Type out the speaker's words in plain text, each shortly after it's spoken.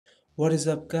What is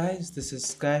up guys, this is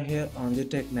Sky here on the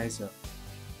Technizer.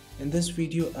 In this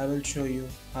video I will show you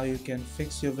how you can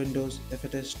fix your Windows if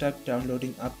it is stuck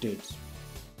downloading updates.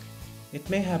 It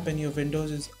may happen your Windows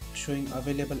is showing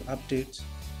available updates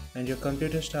and your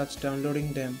computer starts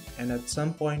downloading them, and at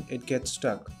some point it gets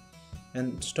stuck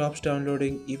and stops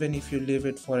downloading even if you leave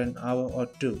it for an hour or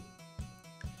two.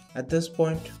 At this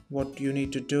point what you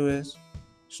need to do is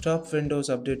stop Windows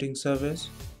updating service,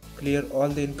 clear all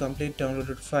the incomplete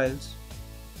downloaded files,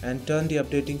 and turn the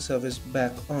updating service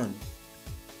back on.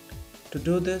 To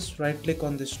do this, right click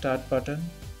on the Start button,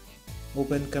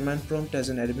 open Command Prompt as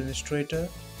an administrator,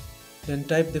 then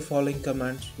type the following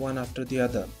commands one after the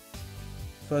other.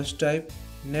 First type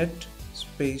net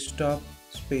space stop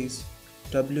space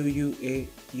WUA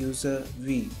user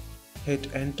V.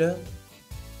 Hit enter.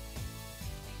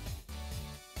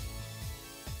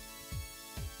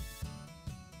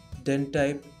 Then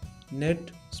type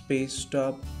net space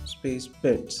stop space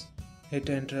bits. Hit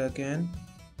enter again.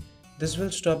 This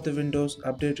will stop the Windows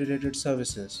update related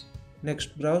services.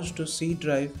 Next, browse to C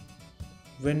drive,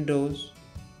 Windows,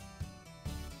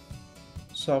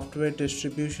 Software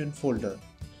Distribution folder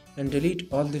and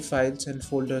delete all the files and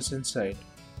folders inside.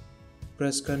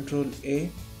 Press Ctrl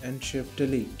A and Shift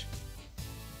Delete.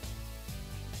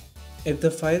 If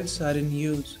the files are in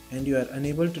use and you are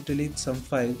unable to delete some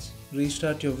files,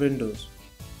 restart your Windows.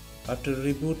 After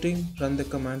rebooting, run the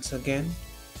commands again,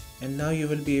 and now you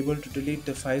will be able to delete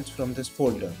the files from this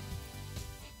folder.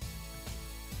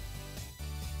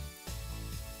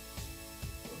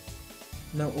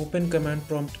 Now open Command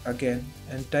Prompt again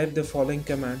and type the following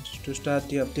commands to start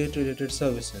the update related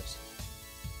services.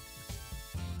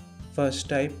 First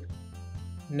type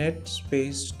net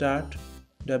space start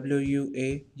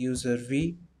WUA user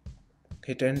V.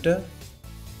 Hit enter.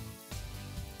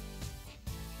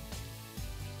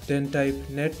 Then type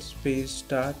net space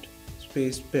start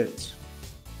space bits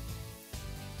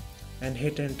and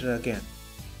hit enter again.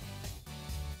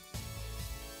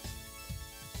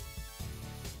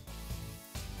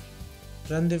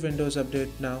 Run the Windows update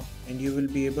now and you will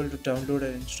be able to download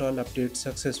and install updates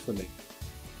successfully.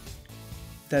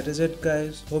 That is it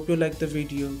guys, hope you liked the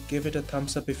video, give it a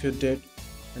thumbs up if you did,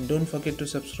 and don't forget to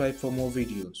subscribe for more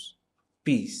videos.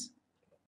 Peace.